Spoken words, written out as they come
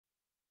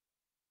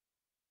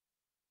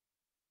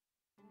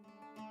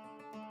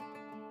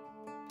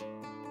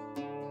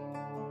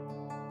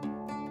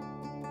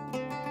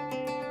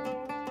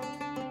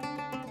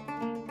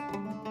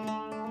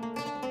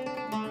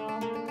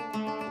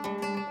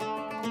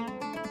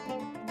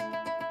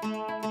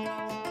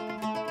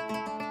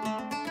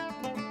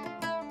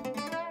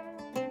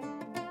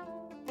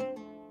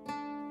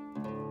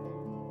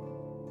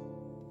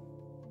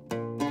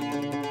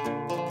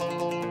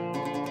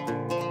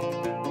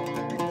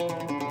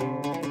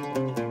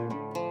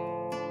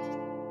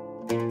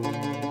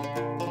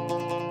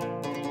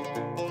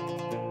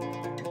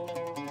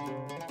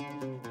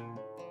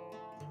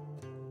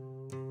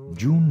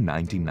June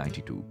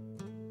 1992.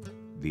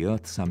 The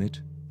Earth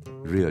Summit,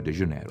 Rio de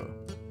Janeiro.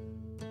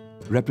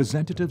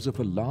 Representatives of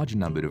a large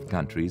number of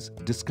countries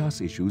discuss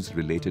issues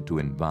related to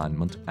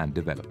environment and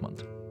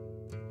development.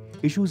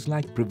 Issues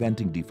like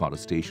preventing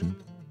deforestation,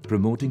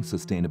 promoting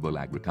sustainable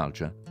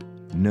agriculture,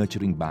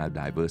 nurturing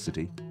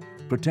biodiversity,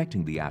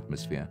 protecting the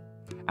atmosphere,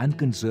 and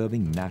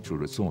conserving natural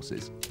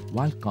resources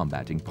while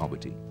combating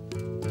poverty.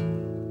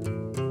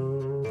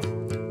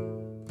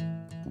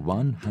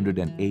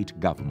 108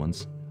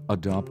 governments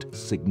adopt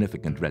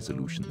significant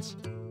resolutions.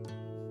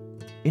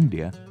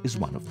 India is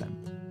one of them.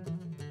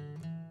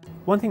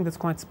 One thing that's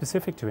quite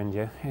specific to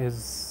India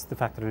is the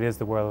fact that it is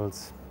the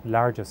world's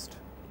largest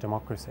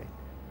democracy,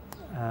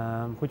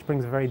 which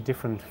brings a very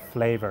different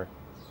flavour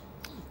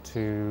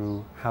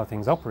to how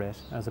things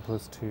operate as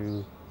opposed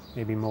to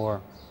maybe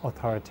more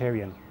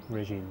authoritarian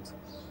regimes.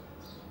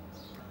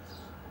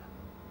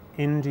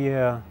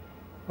 India,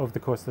 over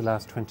the course of the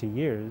last 20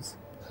 years,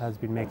 has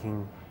been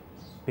making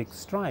big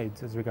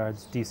strides as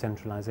regards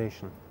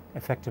decentralisation,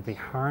 effectively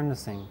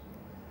harnessing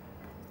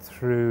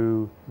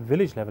through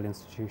village-level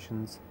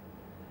institutions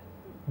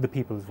the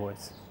people's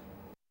voice.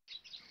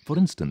 For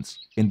instance,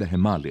 in the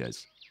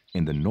Himalayas,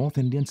 in the North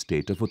Indian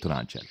state of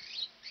Uttaranchal.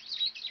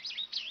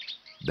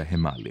 The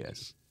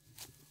Himalayas,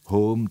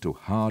 home to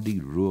hardy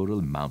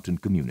rural mountain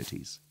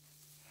communities,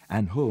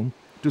 and home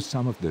to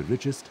some of the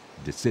richest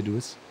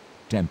deciduous,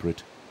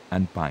 temperate,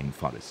 and pine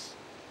forests.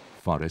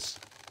 Forests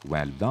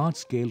where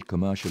large-scale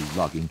commercial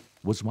logging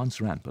was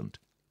once rampant.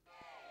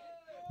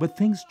 But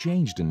things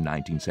changed in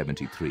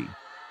 1973.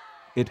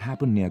 It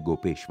happened near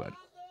Gopeshwar.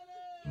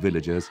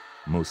 Villagers,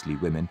 mostly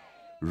women,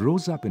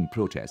 rose up in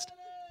protest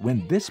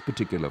when this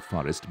particular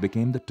forest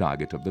became the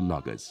target of the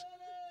loggers.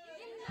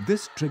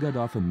 This triggered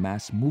off a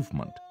mass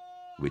movement,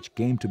 which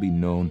came to be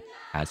known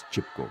as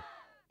Chipko.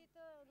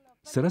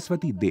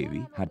 Saraswati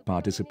Devi had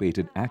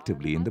participated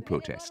actively in the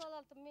protest.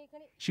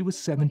 She was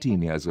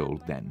 17 years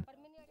old then.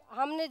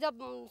 हमने जब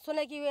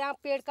सुने कि यहाँ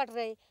पेड़ cut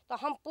रहे तो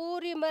हम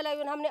पूरी महिला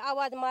हमने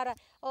आवाज मारा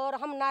और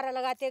हम नारा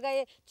लगाते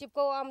गए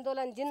चिपको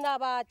आंदोलन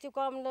जिंदाबाद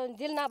चिपको आंदोलन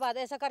जिंदाबाद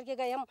ऐसा करके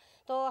गए हम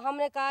तो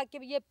हमने कहा कि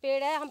ये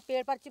पेड़ है हम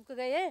पेड़ पर चिपक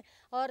गए हैं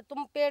और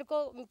तुम पेड़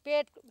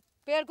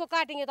को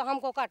काटेंगे तो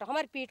हमको काटो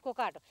हमारी पीठ को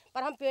काटो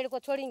पर हम पेड़ को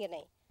छोड़ेंगे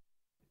नहीं.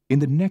 In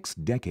the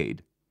next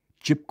decade,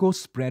 Chipko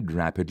spread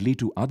rapidly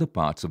to other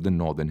parts of the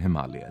northern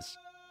Himalayas.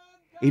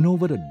 In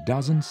over a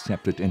dozen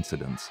separate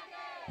incidents,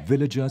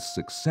 villagers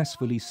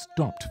successfully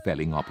stopped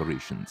felling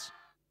operations.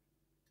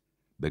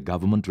 The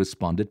government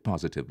responded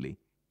positively.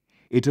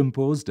 It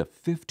imposed a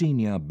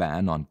 15-year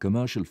ban on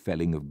commercial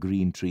felling of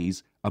green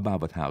trees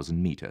above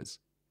 1,000 meters.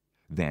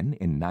 Then,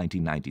 in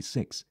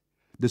 1996,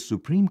 the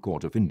Supreme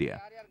Court of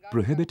India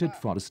prohibited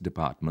forest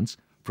departments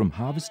from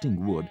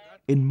harvesting wood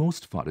in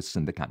most forests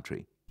in the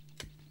country.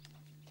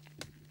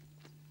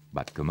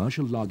 But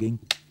commercial logging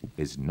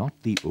is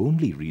not the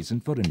only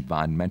reason for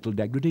environmental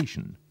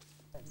degradation.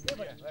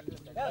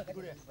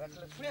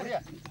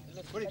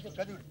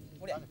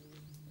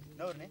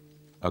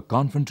 A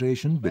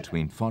confrontation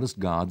between forest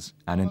guards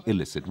and an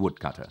illicit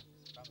woodcutter.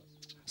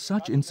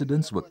 Such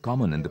incidents were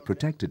common in the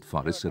protected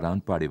forests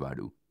around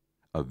Padivadu,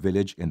 a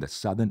village in the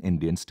southern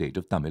Indian state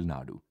of Tamil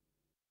Nadu.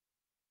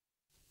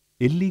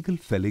 Illegal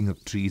felling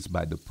of trees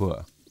by the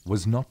poor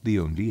was not the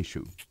only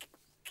issue.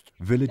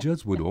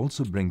 Villagers would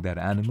also bring their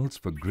animals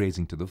for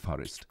grazing to the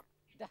forest.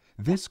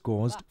 This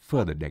caused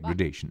further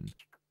degradation.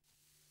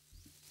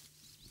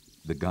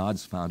 The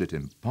guards found it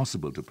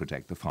impossible to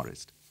protect the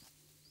forest.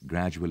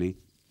 Gradually,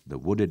 the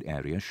wooded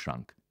area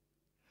shrunk.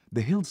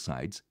 The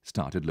hillsides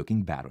started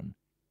looking barren.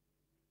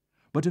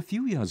 But a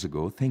few years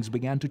ago, things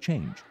began to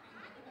change.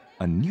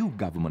 A new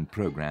government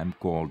program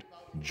called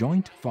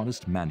Joint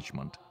Forest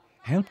Management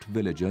helped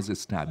villagers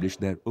establish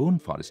their own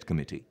forest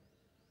committee.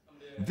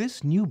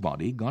 This new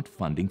body got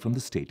funding from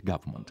the state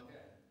government.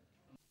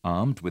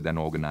 Armed with an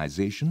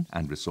organization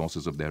and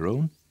resources of their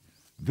own,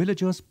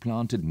 villagers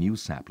planted new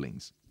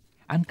saplings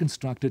and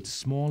constructed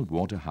small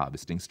water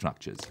harvesting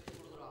structures.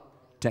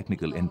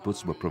 Technical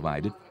inputs were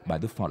provided by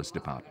the forest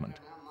department.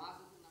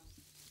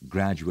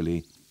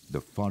 Gradually, the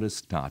forest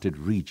started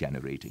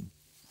regenerating,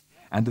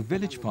 and the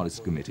village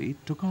forest committee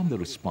took on the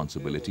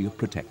responsibility of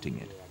protecting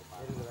it.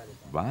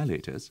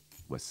 Violators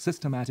were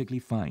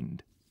systematically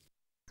fined.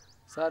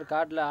 Sir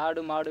காட்டில்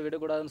ஆடு மாடு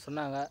விடக்கூடாதுன்னு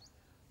சொன்னாங்க.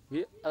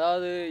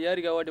 அதாவது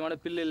ஏரிக்கை ஓட்டி போனால்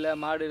bill இல்லை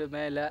மாடு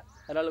மேலே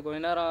அதனால் கொஞ்ச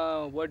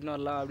நேரம் ஓட்டின்னு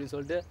வரலாம் அப்படின்னு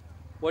சொல்லிட்டு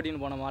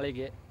ஓட்டின்னு போனோம்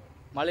மலைக்கு.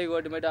 மலைக்கு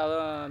ஓட்டி போய்ட்டு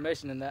அவன்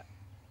மேய்ச்சின்னு இருந்தேன்.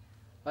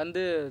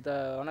 வந்து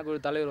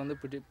வனக்குழு தலைவர் வந்து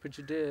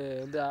பிடிச்சிட்டு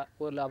வந்து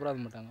ஊரில் அபராதம்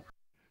பண்ணிட்டாங்க.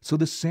 So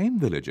the same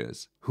villagers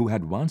who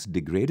had once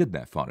degraded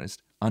their forest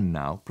are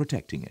now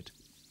protecting it.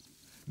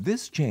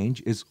 This change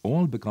is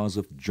all because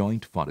of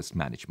joint forest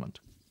management.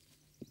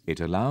 It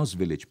allows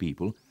village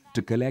people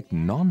to collect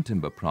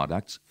non-timber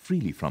products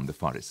freely from the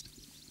forest.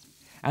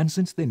 And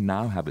since they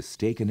now have a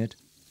stake in it,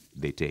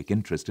 they take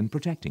interest in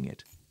protecting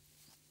it.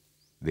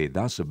 They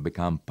thus have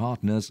become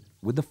partners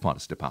with the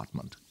forest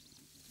department.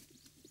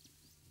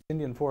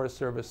 Indian Forest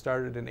Service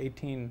started in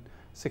 18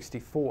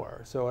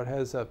 1964. So it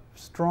has a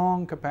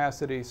strong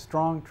capacity,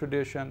 strong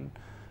tradition,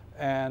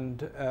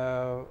 and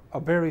a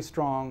very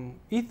strong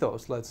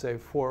ethos, let's say,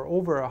 for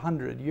over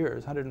 100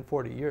 years,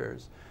 140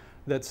 years,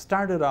 that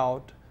started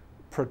out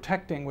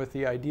protecting with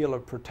the ideal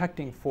of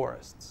protecting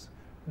forests,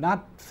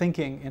 not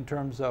thinking in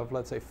terms of,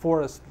 let's say,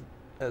 forest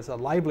as a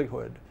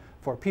livelihood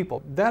for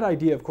people. That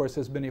idea, of course,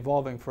 has been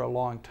evolving for a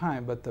long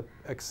time, but the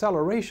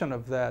acceleration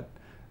of that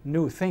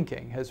new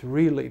thinking has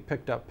really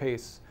picked up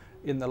pace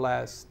in the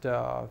last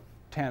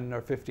 10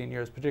 or 15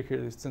 years,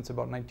 particularly since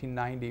about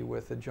 1990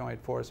 with the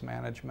joint forest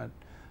management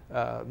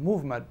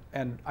movement.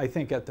 And I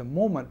think at the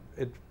moment,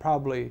 it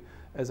probably,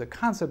 as a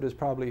concept, is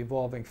probably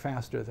evolving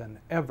faster than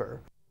ever.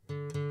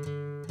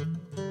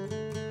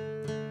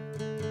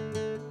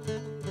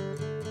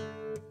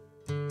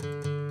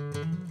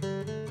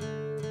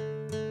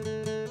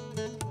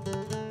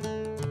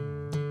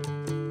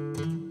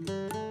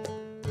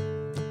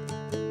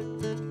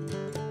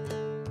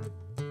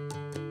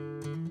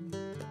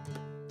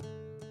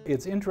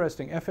 It's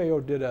interesting,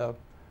 FAO did a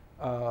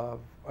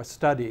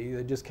study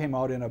that just came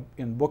out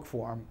in book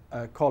form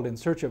called In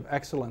Search of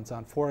Excellence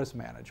on Forest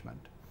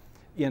Management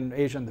in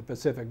Asia and the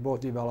Pacific, both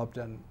developed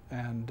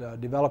and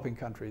developing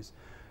countries.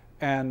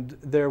 And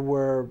they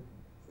were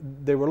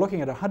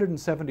looking at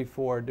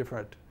 174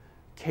 different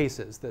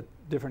cases that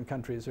different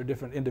countries or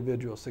different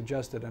individuals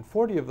suggested, and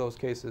 40 of those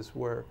cases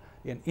were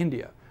in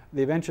India.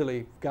 They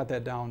eventually got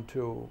that down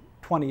to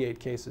 28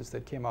 cases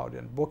that came out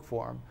in book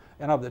form,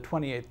 and of the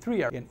 28,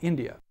 3 are in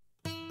India.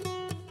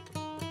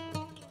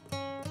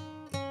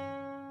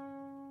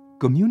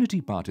 Community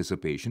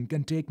participation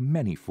can take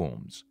many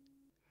forms.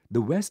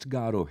 The West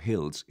Garo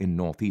Hills in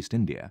northeast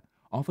India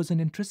offers an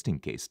interesting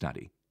case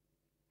study.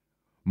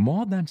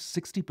 More than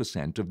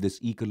 60% of this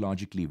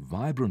ecologically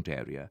vibrant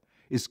area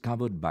is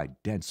covered by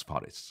dense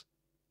forests.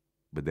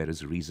 But there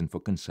is reason for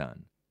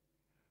concern.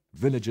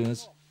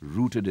 Villagers,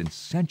 rooted in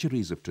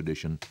centuries of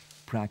tradition,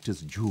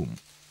 practice jhoom,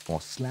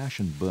 or slash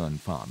and burn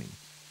farming.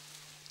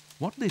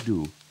 What they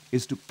do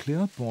is to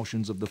clear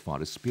portions of the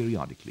forest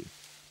periodically.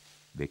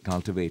 They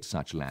cultivate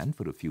such land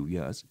for a few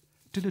years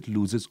till it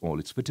loses all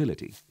its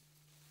fertility.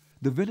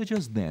 The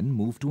villagers then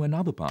move to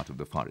another part of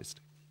the forest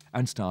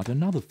and start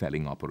another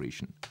felling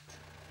operation.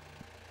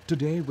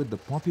 Today, with the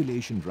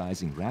population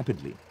rising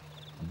rapidly,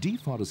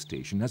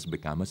 deforestation has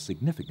become a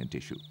significant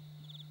issue.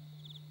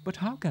 But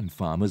how can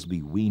farmers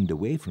be weaned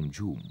away from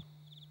jhoom?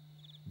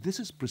 This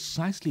is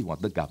precisely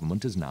what the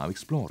government is now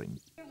exploring.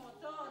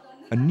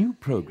 A new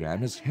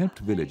program has helped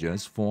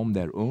villagers form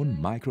their own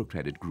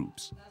microcredit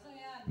groups.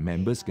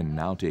 Members can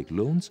now take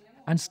loans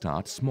and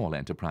start small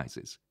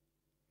enterprises.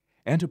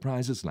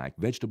 Enterprises like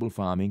vegetable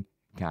farming,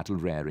 cattle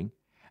rearing,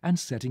 and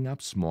setting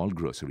up small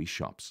grocery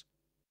shops.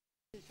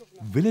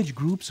 Village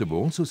groups have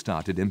also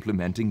started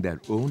implementing their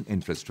own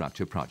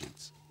infrastructure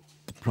projects.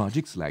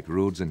 Projects like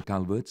roads and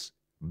culverts,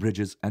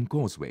 bridges and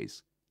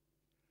causeways.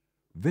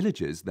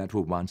 Villages that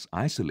were once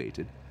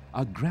isolated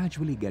are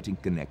gradually getting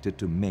connected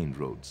to main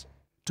roads,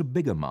 to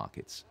bigger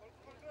markets.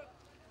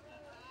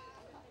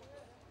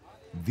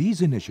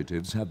 These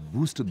initiatives have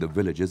boosted the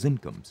villagers'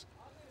 incomes.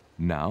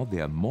 Now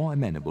they are more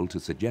amenable to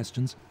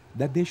suggestions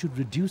that they should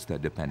reduce their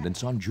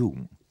dependence on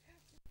jhoom.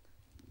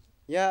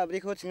 Ya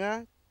berikut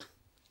singa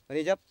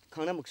rijap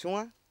khangna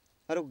muksunga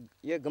aru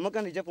ye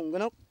gamakan rijap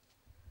unganok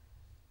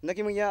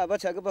naki maya aba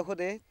chaga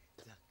bakhode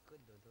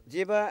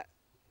jeba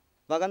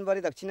bagan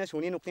bari dakchina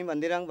soni nukni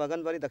bandirang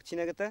bagan bari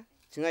dakchina gata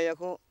singa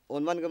yako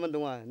onman gaman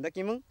donga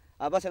naki mung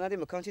aba sanadi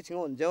mukhangsi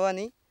singa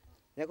onjawani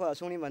yako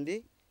asoni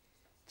mandi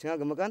singa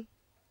gamakan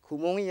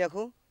kumongi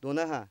yako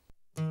donaha.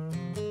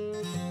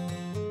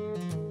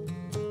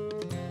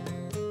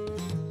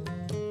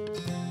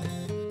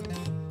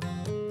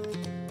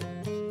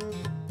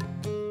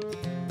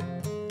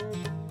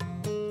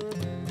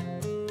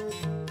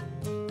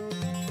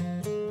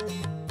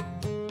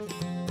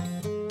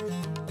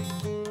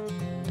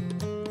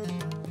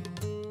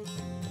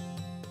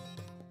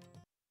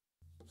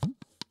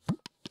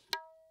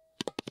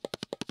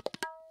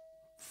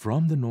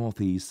 From the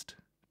northeast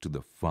to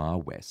the far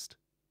west,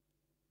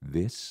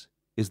 this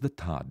is the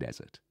Thar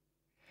Desert.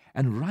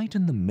 And right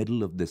in the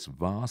middle of this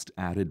vast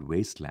arid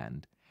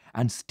wasteland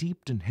and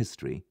steeped in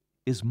history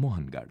is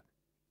Mohangarh.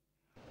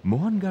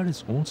 Mohangarh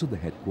is also the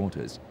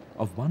headquarters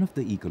of one of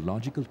the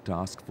ecological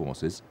task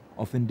forces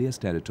of India's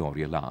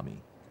territorial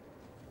army.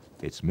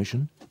 Its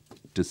mission?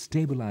 To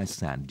stabilize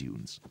sand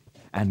dunes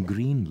and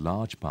green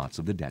large parts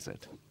of the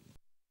desert.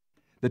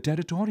 The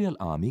territorial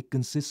army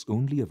consists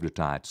only of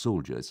retired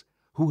soldiers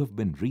who have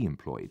been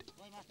re-employed.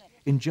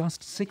 In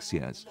just 6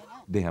 years,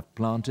 they have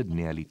planted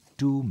nearly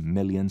 2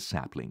 million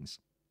saplings.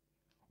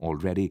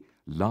 Already,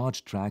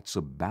 large tracts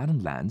of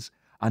barren lands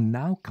are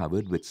now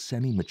covered with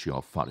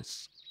semi-mature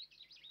forests.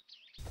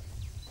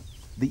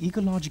 The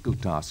Ecological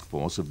Task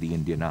Force of the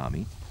Indian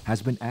Army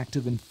has been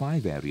active in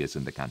 5 areas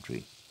in the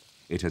country.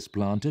 It has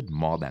planted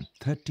more than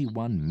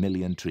 31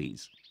 million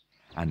trees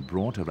and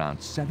brought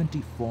around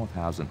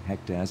 74,000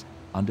 hectares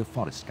under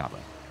forest cover.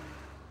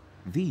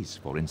 These,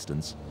 for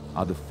instance,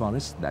 are the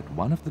forests that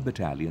one of the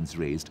battalions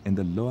raised in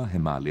the lower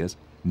Himalayas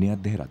near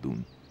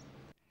Dehradun.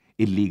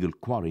 Illegal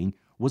quarrying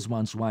was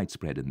once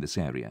widespread in this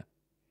area.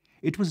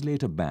 It was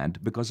later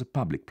banned because of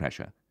public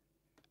pressure.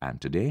 And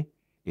today,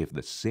 if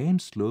the same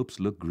slopes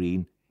look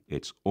green,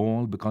 it's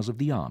all because of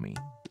the army.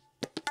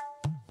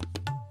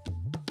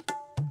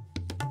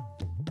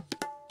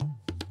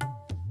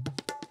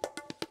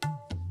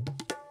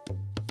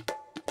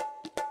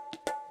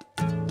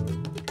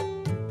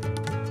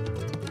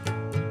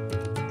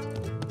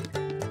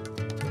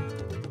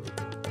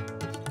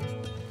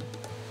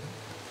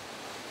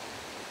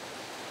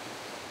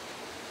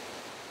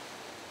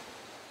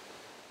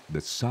 The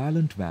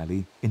Silent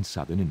Valley in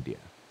southern India,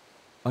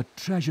 a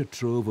treasure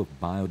trove of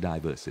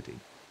biodiversity,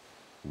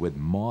 with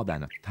more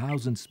than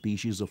 1,000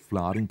 species of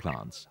flowering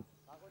plants,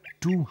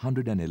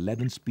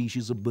 211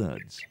 species of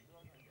birds,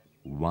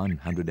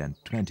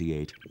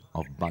 128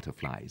 of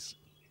butterflies.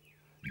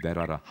 There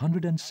are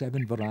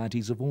 107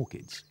 varieties of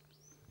orchids,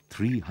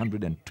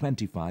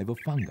 325 of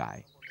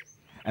fungi,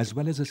 as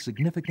well as a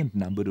significant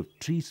number of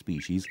tree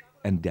species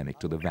endemic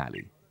to the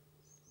valley.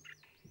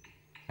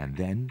 And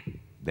then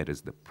there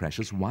is the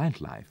precious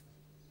wildlife.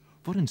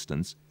 For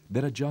instance,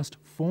 there are just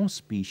 4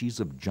 species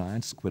of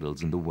giant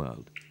squirrels in the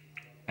world.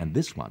 And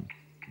this one,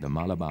 the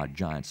Malabar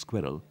giant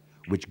squirrel,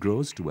 which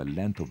grows to a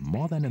length of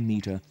more than a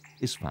meter,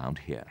 is found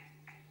here.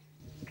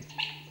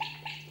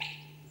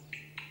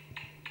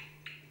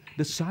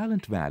 The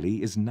Silent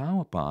Valley is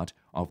now a part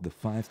of the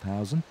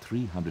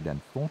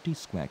 5,340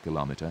 square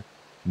kilometer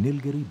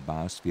Nilgiri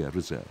Biosphere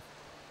Reserve.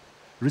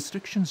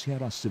 Restrictions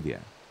here are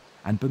severe,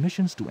 and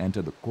permissions to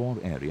enter the core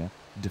area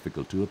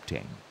difficult to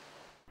obtain.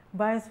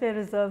 Biosphere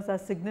reserves are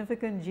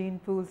significant gene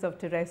pools of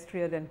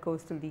terrestrial and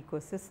coastal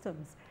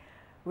ecosystems,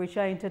 which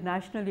are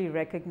internationally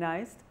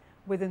recognized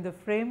within the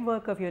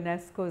framework of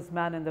UNESCO's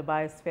Man in the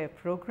Biosphere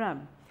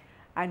program,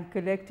 and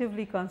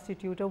collectively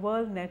constitute a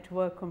world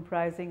network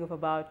comprising of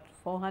about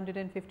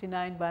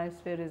 459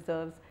 biosphere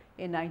reserves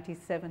in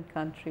 97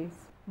 countries.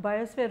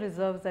 Biosphere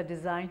reserves are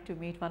designed to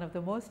meet one of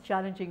the most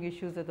challenging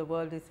issues that the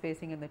world is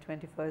facing in the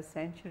 21st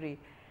century.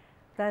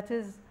 That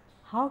is,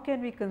 how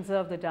can we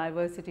conserve the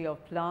diversity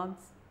of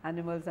plants,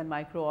 animals and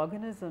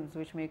microorganisms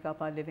which make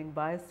up our living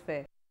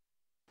biosphere?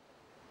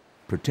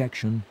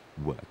 Protection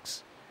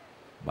works,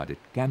 but it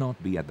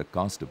cannot be at the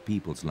cost of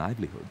people's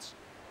livelihoods.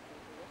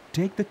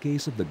 Take the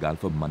case of the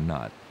Gulf of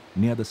Mannar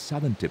near the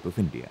southern tip of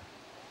India.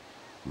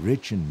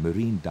 Rich in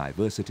marine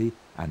diversity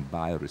and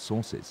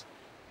bioresources,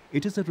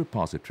 it is a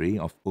repository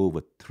of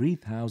over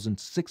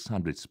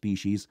 3,600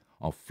 species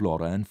of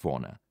flora and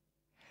fauna.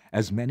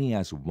 As many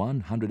as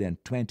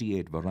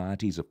 128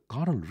 varieties of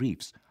coral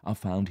reefs are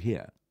found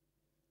here.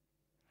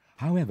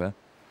 However,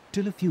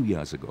 till a few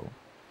years ago,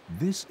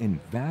 this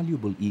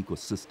invaluable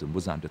ecosystem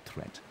was under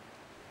threat.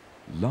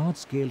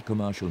 Large-scale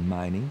commercial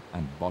mining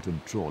and bottom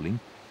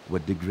trawling were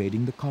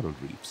degrading the coral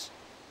reefs.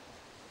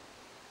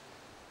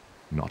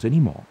 Not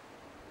anymore.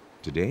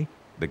 Today,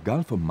 the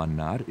Gulf of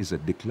Mannar is a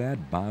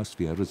declared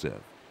biosphere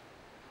reserve.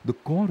 The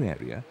core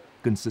area,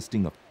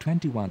 consisting of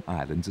 21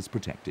 islands, is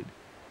protected,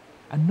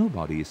 and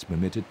nobody is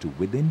permitted to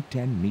within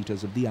 10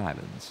 meters of the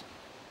islands.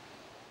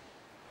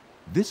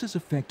 This has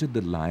affected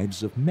the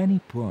lives of many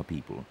poor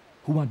people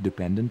who are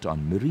dependent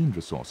on marine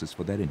resources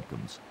for their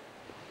incomes.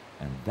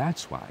 And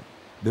that's why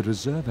the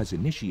reserve has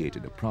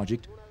initiated a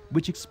project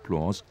which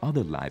explores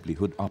other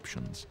livelihood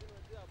options.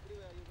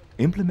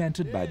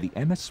 Implemented by the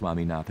M.S.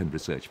 Swaminathan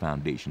Research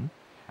Foundation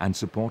and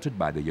supported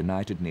by the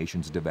United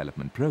Nations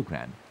Development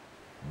Program,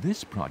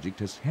 this project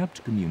has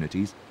helped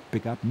communities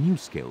pick up new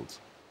skills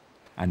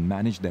and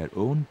manage their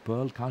own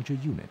pearl culture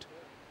unit,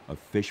 a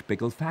fish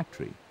pickle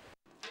factory,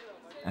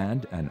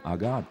 and an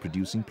agave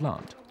producing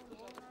plant.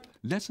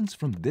 Lessons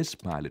from this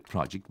pilot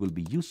project will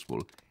be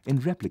useful in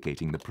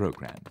replicating the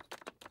program.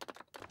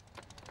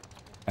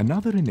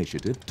 Another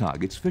initiative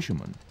targets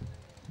fishermen.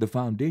 The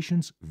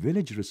Foundation's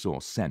Village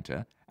Resource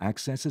Center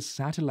accesses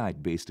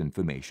satellite-based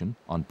information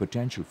on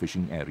potential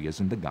fishing areas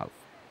in the Gulf.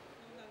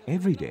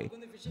 Every day,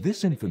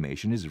 this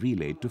information is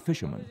relayed to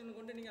fishermen.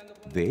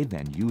 They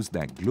then use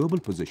their global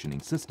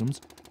positioning systems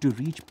to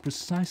reach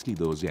precisely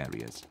those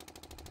areas.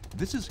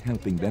 This is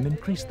helping them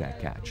increase their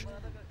catch.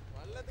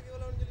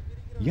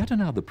 Yet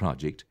another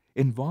project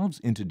involves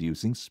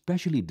introducing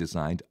specially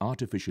designed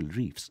artificial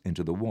reefs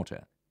into the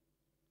water.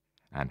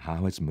 And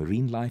how has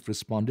marine life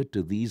responded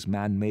to these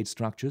man-made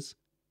structures?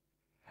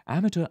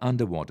 Amateur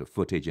underwater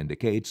footage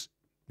indicates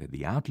that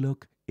the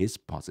outlook is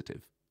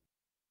positive.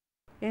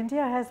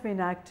 India has been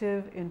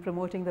active in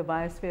promoting the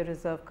biosphere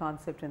reserve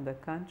concept in the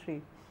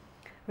country.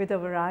 With a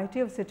variety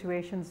of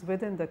situations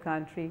within the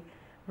country,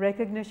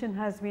 recognition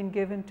has been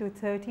given to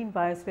 13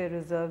 biosphere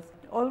reserves.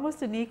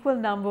 Almost an equal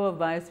number of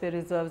biosphere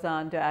reserves are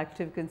under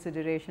active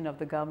consideration of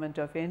the Government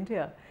of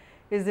India,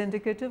 is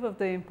indicative of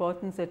the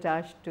importance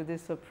attached to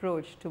this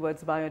approach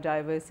towards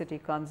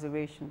biodiversity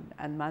conservation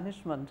and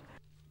management.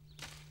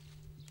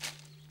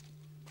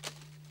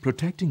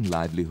 Protecting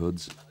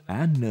livelihoods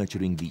and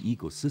nurturing the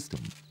ecosystem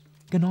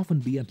can often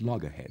be at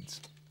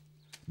loggerheads.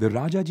 The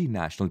Rajaji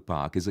National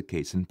Park is a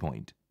case in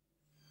point.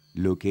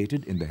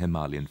 Located in the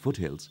Himalayan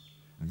foothills,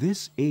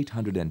 This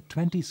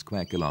 820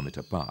 square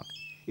kilometer park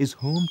is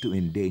home to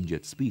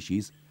endangered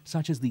species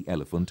such as the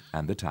elephant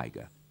and the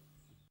tiger.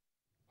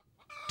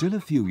 Till a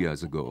few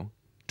years ago,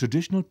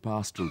 traditional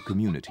pastoral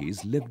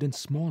communities lived in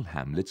small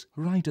hamlets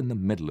right in the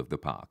middle of the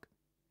park.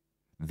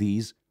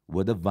 These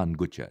were the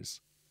Vangujars.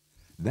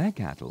 Their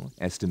cattle,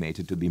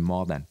 estimated to be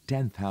more than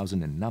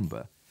 10,000 in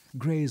number,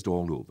 grazed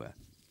all over.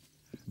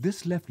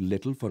 This left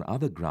little for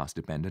other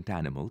grass-dependent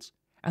animals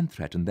and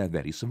threatened their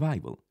very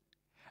survival,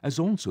 as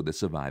also the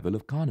survival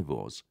of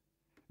carnivores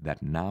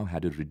that now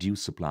had a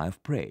reduced supply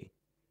of prey.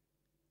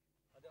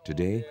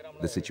 Today,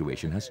 the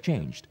situation has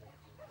changed.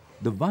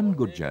 The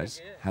Vangujars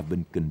have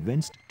been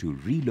convinced to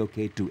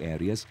relocate to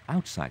areas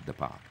outside the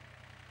park.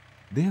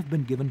 They have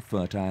been given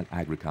fertile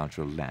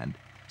agricultural land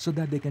so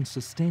that they can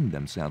sustain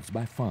themselves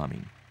by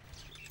farming.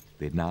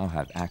 They now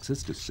have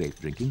access to safe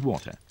drinking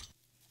water,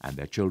 and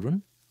their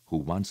children, who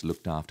once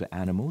looked after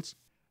animals,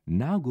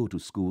 now go to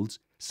schools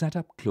set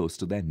up close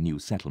to their new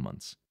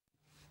settlements.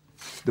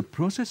 The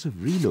process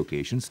of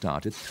relocation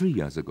started 3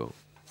 years ago.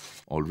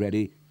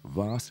 Already,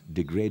 vast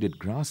degraded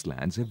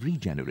grasslands have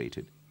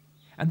regenerated,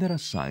 and there are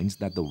signs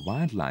that the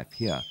wildlife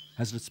here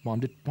has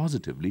responded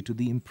positively to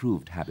the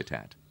improved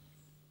habitat.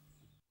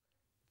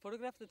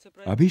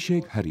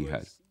 Abhishek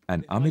Harihar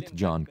and Amit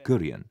John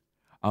Kurian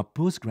are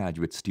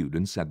postgraduate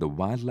students at the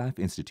Wildlife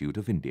Institute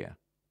of India.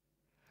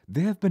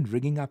 They have been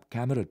rigging up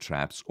camera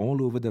traps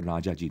all over the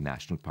Rajaji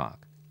National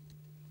Park.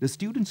 The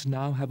students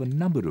now have a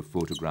number of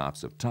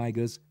photographs of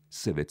tigers,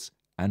 civets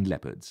and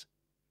leopards.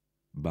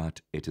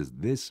 But it is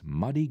this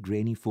muddy,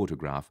 grainy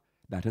photograph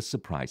that has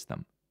surprised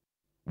them.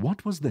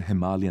 What was the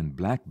Himalayan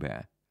black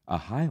bear, a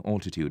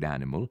high-altitude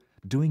animal,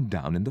 doing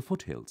down in the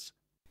foothills?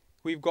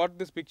 We've got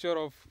this picture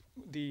of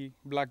the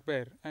black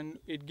bear, and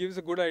it gives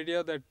a good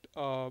idea that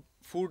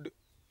food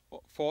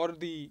for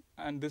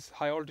this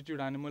high-altitude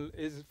animal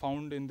is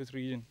found in this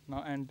region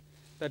now, and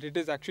that it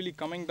is actually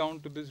coming down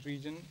to this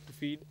region to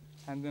feed,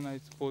 and then I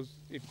suppose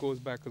it goes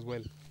back as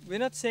well. We're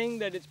not saying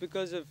that it's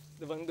because of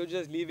the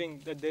Vangujars leaving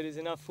that there is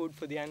enough food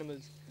for the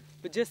animals,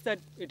 but just that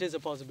it is a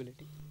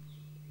possibility.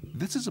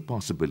 This is a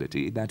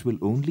possibility that will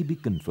only be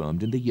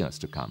confirmed in the years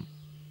to come.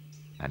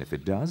 And if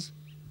it does,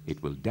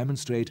 it will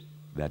demonstrate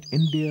that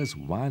India's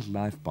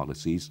wildlife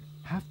policies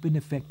have been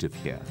effective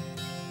here.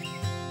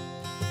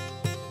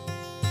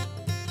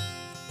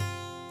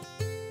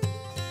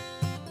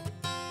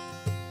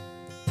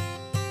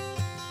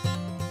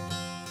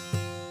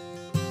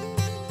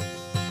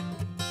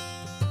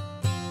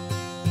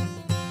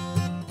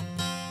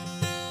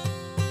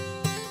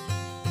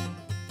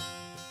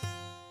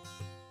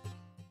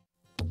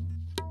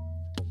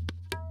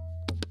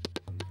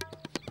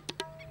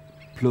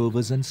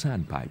 Plovers and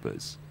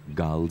sandpipers,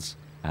 gulls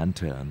and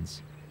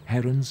terns,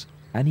 herons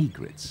and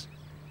egrets.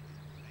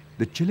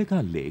 The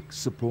Chilika Lake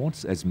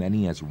supports as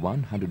many as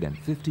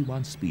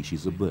 151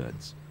 species of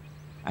birds,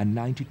 and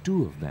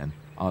 92 of them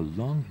are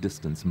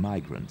long-distance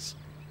migrants,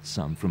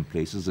 some from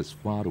places as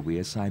far away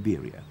as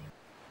Siberia.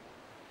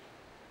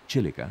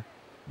 Chilika,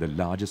 the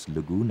largest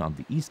lagoon on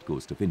the east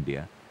coast of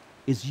India,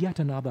 is yet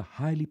another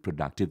highly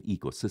productive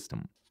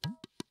ecosystem.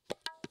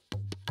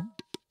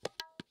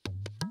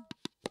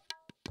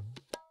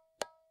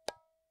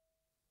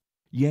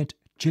 Yet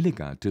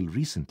Chilika, till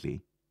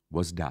recently,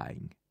 was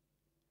dying.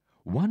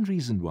 One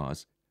reason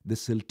was the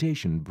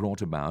siltation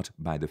brought about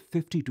by the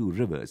 52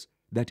 rivers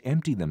that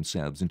empty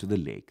themselves into the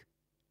lake.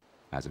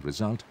 As a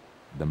result,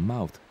 the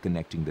mouth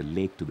connecting the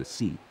lake to the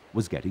sea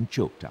was getting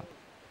choked up.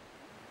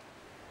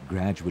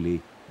 Gradually,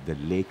 the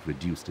lake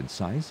reduced in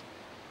size,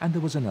 and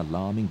there was an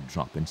alarming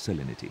drop in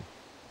salinity.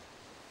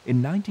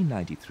 In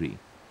 1993,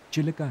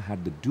 Chilika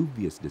had the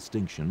dubious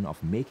distinction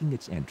of making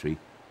its entry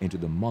into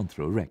the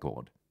Montreux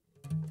record.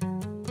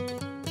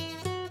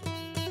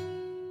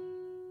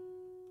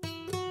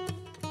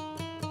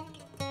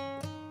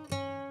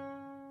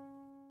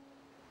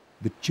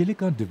 The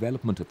Chilika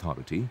Development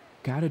Authority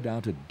carried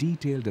out a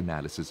detailed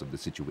analysis of the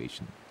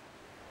situation.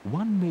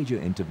 One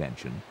major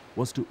intervention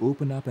was to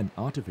open up an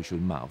artificial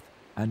mouth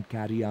and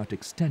carry out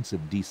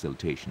extensive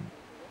desiltation.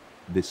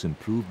 This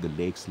improved the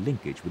lake's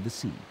linkage with the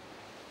sea.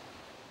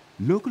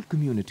 Local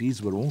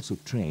communities were also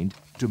trained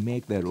to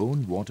make their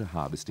own water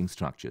harvesting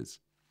structures.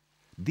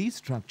 These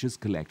structures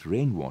collect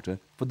rainwater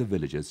for the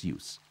villagers'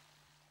 use.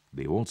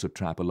 They also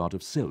trap a lot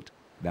of silt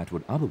that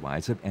would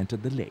otherwise have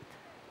entered the lake.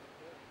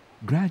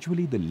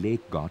 Gradually, the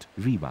lake got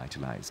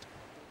revitalized.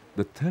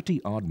 The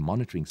 30-odd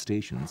monitoring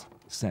stations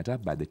set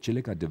up by the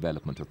Chilika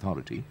Development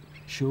Authority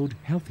showed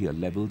healthier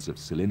levels of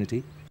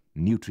salinity,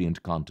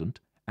 nutrient content,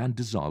 and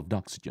dissolved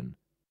oxygen.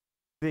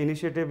 The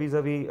initiative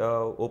vis-a-vis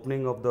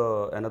opening of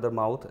another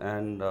mouth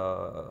and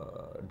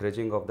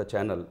dredging of the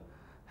channel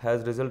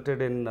has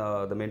resulted in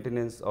the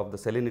maintenance of the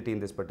salinity in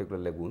this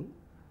particular lagoon,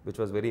 which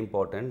was very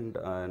important,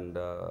 and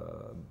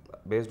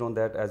based on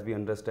that, as we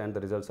understand,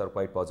 the results are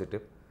quite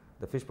positive.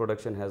 The fish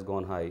production has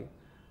gone high,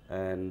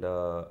 and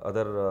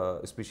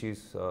other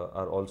species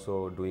are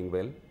also doing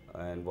well,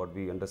 and what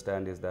we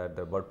understand is that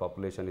the bird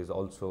population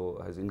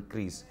has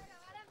increased.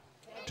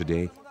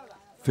 Today,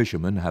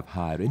 fishermen have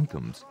higher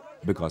incomes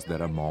because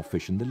there are more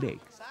fish in the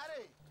lake.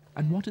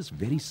 And what is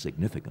very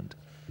significant,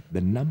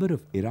 the number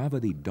of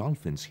Irrawaddy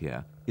dolphins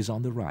here is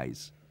on the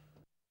rise.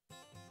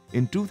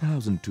 In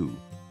 2002,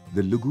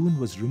 the lagoon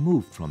was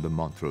removed from the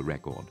Montreux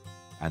record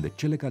and the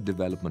Chilika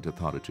Development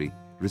Authority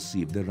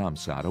received the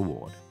Ramsar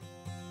Award.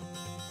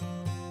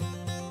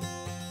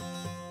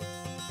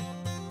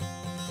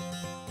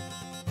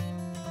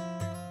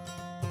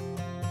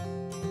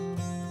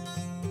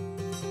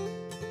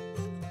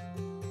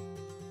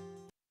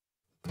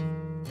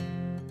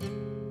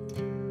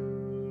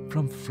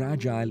 From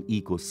fragile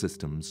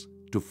ecosystems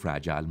to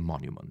fragile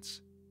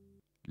monuments.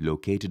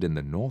 Located in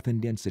the North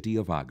Indian city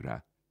of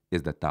Agra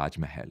is the Taj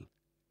Mahal,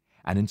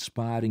 an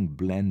inspiring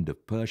blend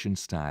of Persian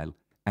style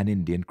and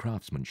Indian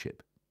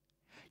craftsmanship.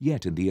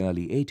 Yet in the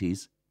early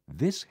 80s,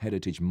 this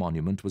heritage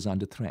monument was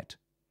under threat.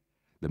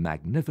 The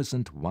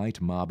magnificent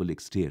white marble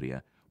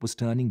exterior was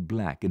turning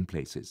black in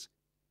places.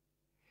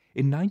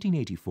 In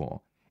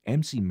 1984,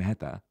 M.C.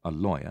 Mehta, a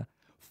lawyer,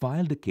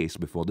 filed a case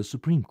before the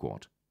Supreme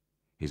Court.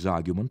 His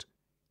argument: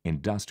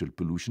 industrial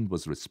pollution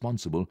was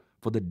responsible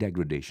for the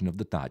degradation of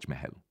the Taj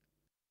Mahal.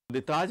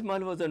 The Taj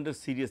Mahal was under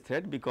serious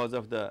threat because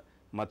of the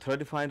Mathura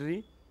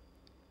refinery,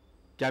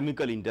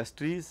 chemical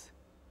industries,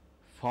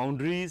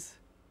 foundries,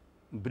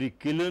 brick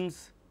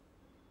kilns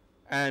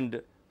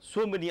and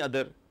so many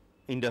other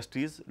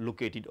industries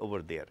located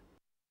over there.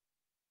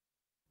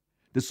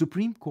 The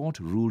Supreme Court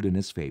ruled in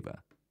his favor.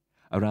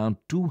 Around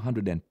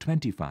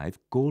 225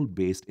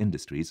 coal-based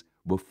industries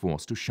were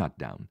forced to shut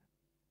down.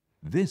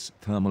 This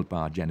thermal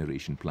power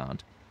generation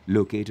plant,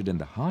 located in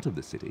the heart of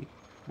the city,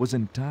 was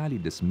entirely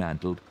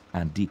dismantled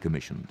and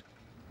decommissioned.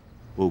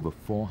 Over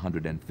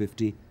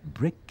 450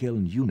 brick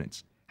kiln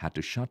units had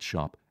to shut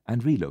shop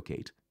and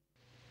relocate.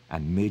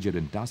 And major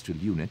industrial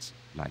units,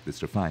 like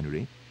this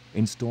refinery,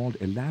 installed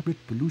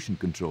elaborate pollution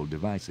control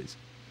devices,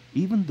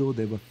 even though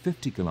they were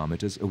 50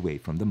 kilometers away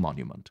from the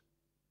monument.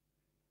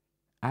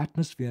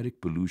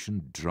 Atmospheric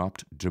pollution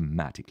dropped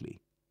dramatically.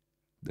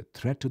 The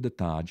threat to the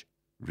Taj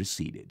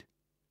receded.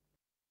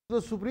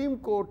 The Supreme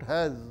Court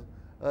has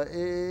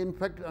in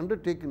fact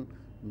undertaken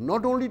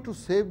not only to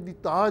save the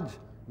Taj,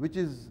 which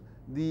is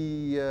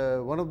the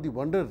one of the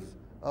wonders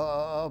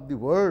of the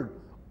world,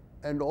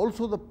 and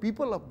also the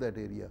people of that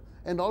area,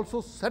 and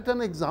also set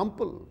an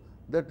example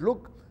that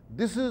look,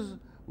 this is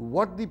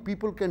what the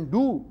people can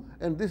do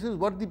and this is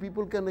what the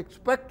people can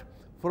expect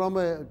from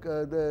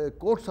the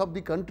courts of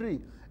the country,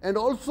 and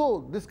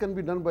also this can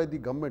be done by the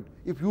government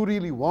if you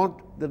really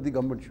want that the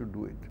government should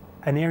do it.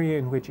 An area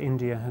in which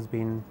India has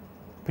been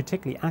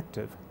particularly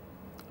active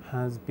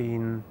has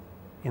been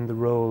in the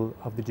role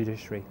of the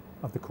judiciary,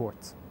 of the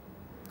courts,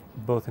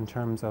 both in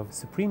terms of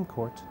Supreme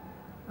Court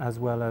as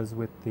well as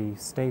with the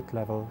state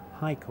level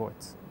high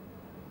courts,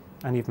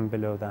 and even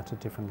below that at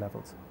different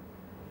levels.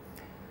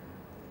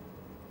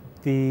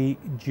 The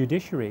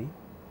judiciary,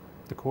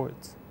 the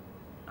courts,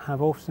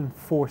 have often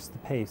forced the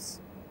pace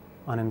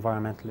on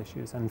environmental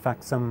issues. And in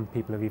fact, some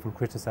people have even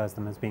criticized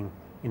them as being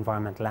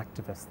environmental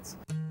activists.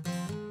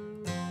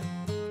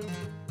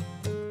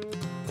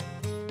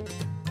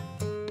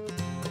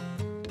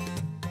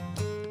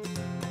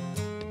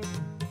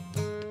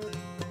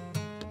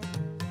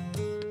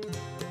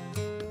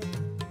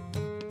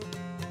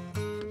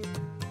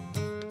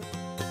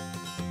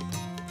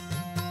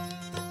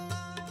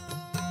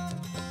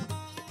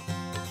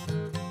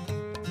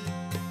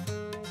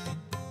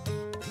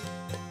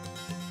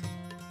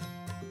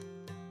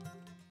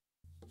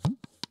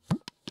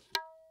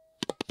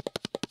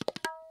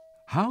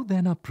 How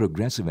then are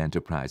progressive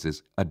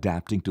enterprises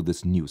adapting to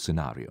this new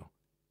scenario?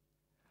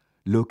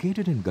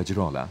 Located in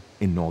Gajraula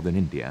in northern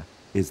India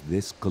is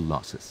this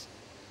colossus,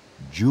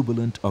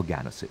 Jubilant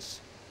Organosis.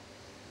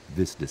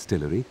 This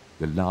distillery,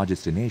 the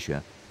largest in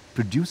Asia,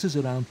 produces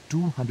around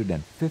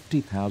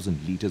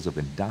 250,000 litres of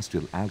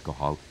industrial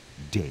alcohol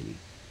daily.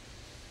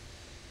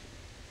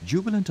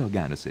 Jubilant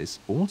Organosis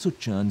also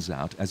churns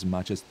out as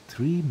much as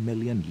 3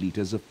 million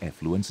litres of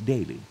effluents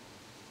daily.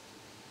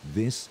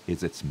 This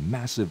is its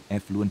massive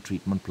effluent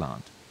treatment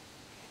plant.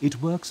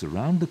 It works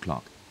around the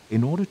clock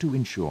in order to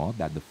ensure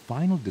that the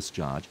final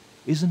discharge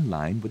is in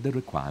line with the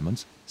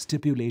requirements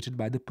stipulated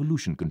by the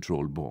Pollution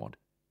Control Board.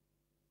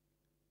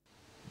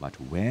 But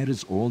where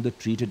is all the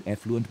treated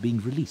effluent being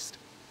released?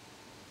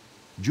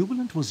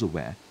 Jubilant was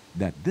aware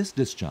that this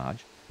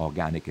discharge,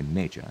 organic in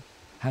nature,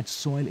 had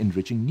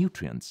soil-enriching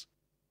nutrients.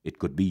 It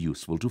could be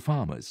useful to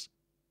farmers.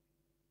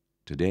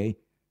 Today,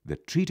 the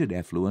treated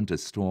effluent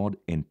is stored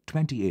in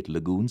 28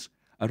 lagoons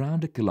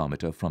around a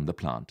kilometer from the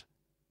plant.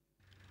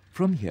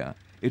 From here,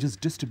 it is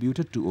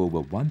distributed to over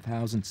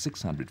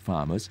 1,600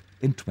 farmers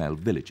in 12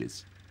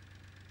 villages.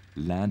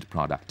 Land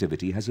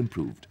productivity has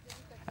improved,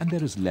 and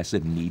there is lesser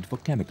need for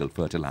chemical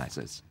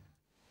fertilizers.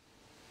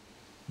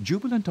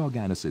 Jubilant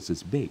Organosis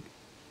is big.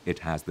 It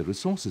has the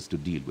resources to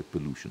deal with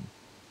pollution.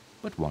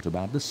 But what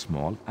about the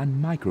small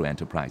and micro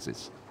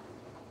enterprises?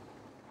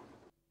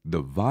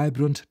 The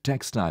vibrant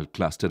textile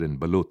cluster in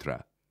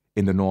Balotra,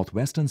 in the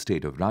northwestern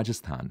state of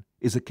Rajasthan,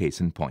 is a case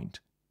in point.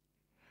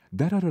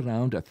 There are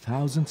around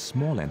 1,000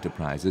 small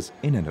enterprises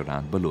in and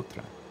around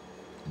Balotra.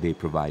 They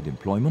provide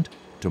employment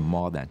to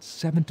more than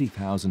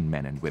 70,000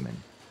 men and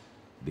women.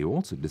 They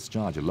also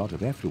discharge a lot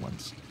of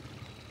effluents.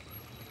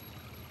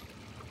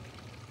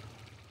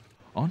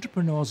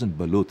 Entrepreneurs in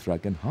Balotra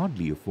can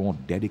hardly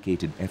afford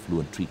dedicated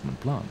effluent treatment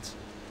plants.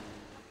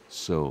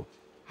 So,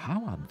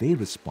 how are they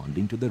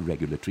responding to the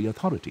regulatory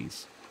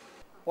authorities?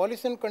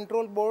 Pollution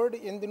control board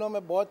इन दिनों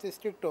में बहुत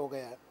strict हो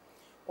गया है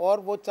और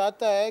वो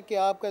चाहता है कि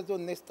आपका जो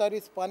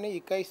निस्तारित पानी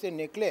इकाई से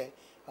निकले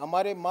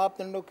हमारे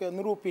मापदंडों के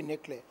अनुरूप ही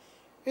निकले।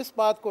 इस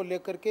बात को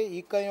लेकर के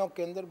इकाइयों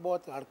के अंदर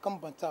बहुत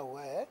हड़कंप मचा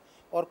हुआ है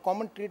और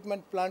कॉमन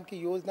ट्रीटमेंट प्लांट की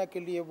योजना के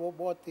लिए वो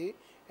बहुत ही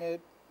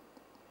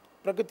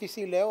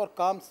प्रगतिशील है और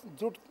काम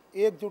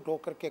एकजुट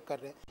होकर के कर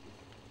रहे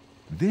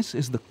हैं। This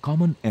is the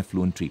common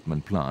effluent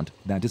treatment plant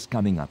that is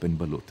coming up in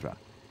Balotra.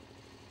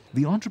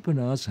 The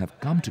entrepreneurs have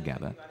come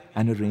together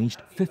and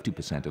arranged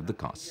 50% of the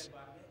costs.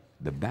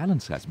 The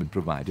balance has been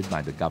provided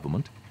by the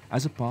government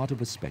as a part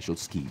of a special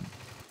scheme.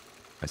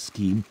 A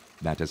scheme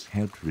that has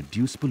helped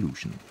reduce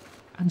pollution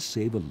and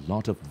save a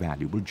lot of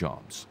valuable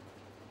jobs.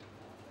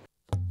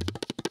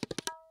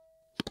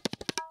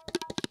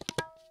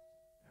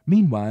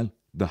 Meanwhile,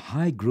 the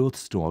high growth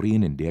story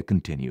in India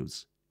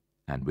continues.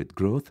 And with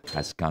growth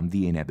has come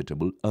the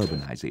inevitable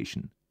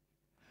urbanization,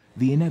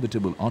 the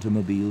inevitable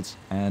automobiles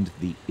and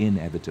the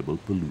inevitable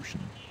pollution.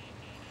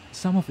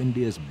 Some of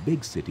India's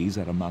big cities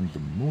are among the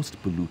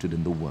most polluted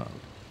in the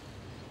world.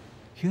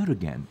 Here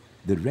again,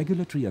 the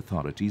regulatory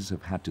authorities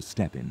have had to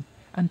step in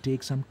and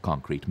take some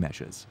concrete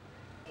measures.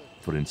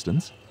 For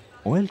instance,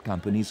 oil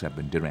companies have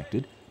been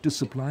directed to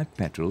supply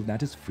petrol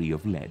that is free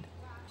of lead.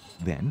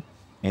 Then,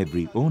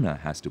 every owner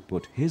has to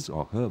put his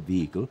or her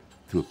vehicle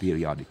through a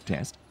periodic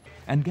test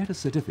and get a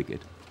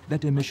certificate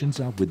that emissions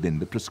are within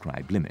the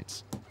prescribed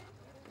limits.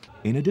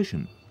 In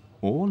addition,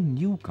 all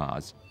new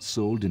cars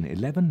sold in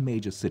 11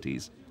 major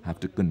cities have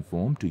to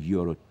conform to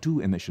Euro 2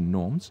 emission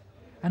norms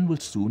and will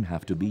soon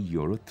have to be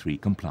Euro 3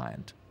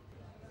 compliant.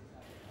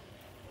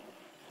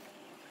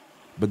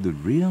 But the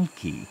real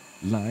key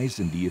lies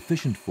in the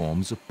efficient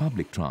forms of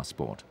public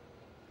transport.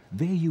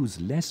 They use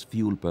less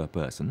fuel per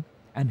person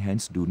and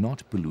hence do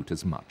not pollute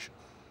as much.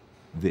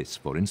 This,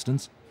 for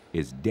instance,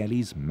 is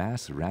Delhi's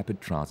mass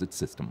rapid transit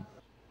system.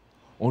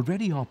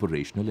 Already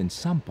operational in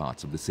some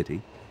parts of the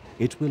city,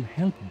 it will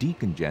help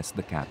decongest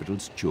the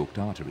capital's choked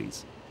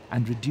arteries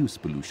and reduce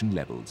pollution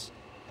levels.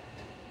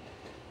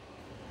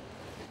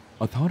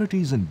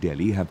 Authorities in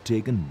Delhi have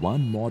taken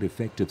one more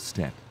effective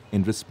step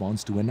in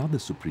response to another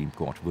Supreme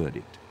Court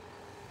verdict.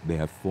 They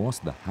have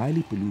forced the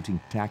highly polluting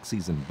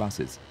taxis and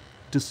buses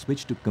to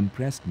switch to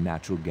compressed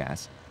natural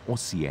gas or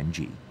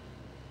CNG.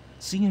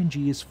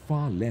 CNG is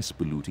far less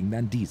polluting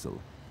than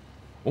diesel.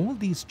 All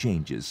these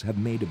changes have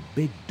made a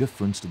big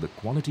difference to the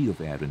quality of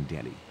air in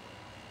Delhi.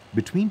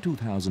 Between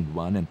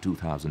 2001 and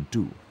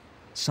 2002,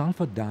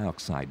 sulfur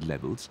dioxide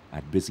levels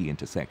at busy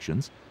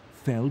intersections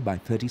fell by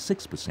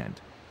 36%,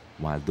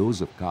 while those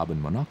of carbon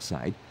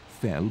monoxide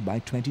fell by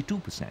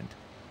 22%.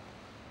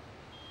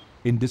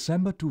 In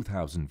December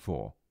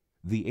 2004,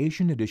 the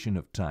Asian edition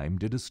of Time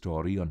did a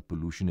story on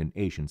pollution in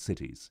Asian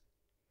cities.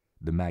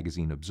 The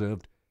magazine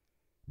observed,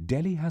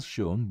 Delhi has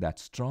shown that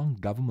strong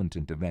government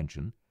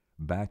intervention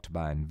backed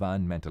by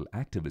environmental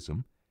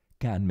activism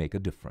can make a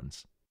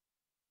difference.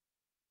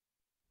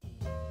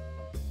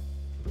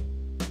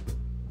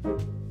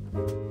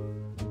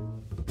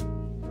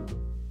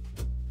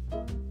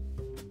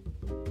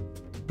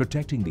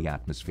 Protecting the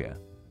atmosphere,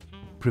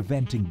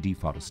 preventing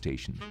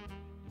deforestation,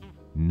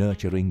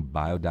 nurturing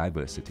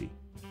biodiversity.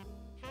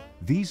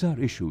 These are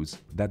issues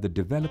that the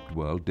developed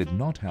world did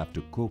not have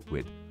to cope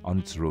with on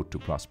its road to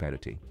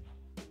prosperity.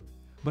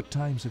 But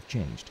times have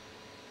changed.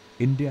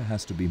 India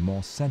has to be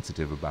more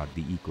sensitive about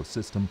the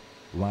ecosystem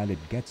while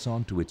it gets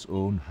on to its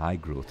own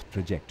high-growth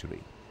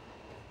trajectory.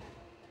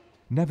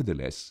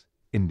 Nevertheless,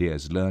 India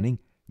is learning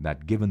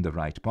that given the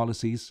right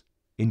policies,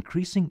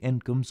 increasing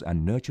incomes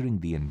and nurturing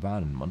the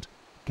environment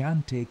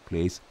can take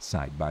place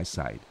side by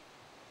side,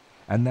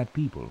 and that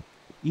people,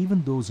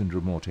 even those in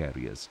remote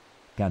areas,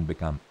 can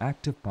become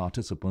active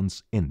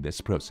participants in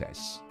this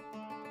process.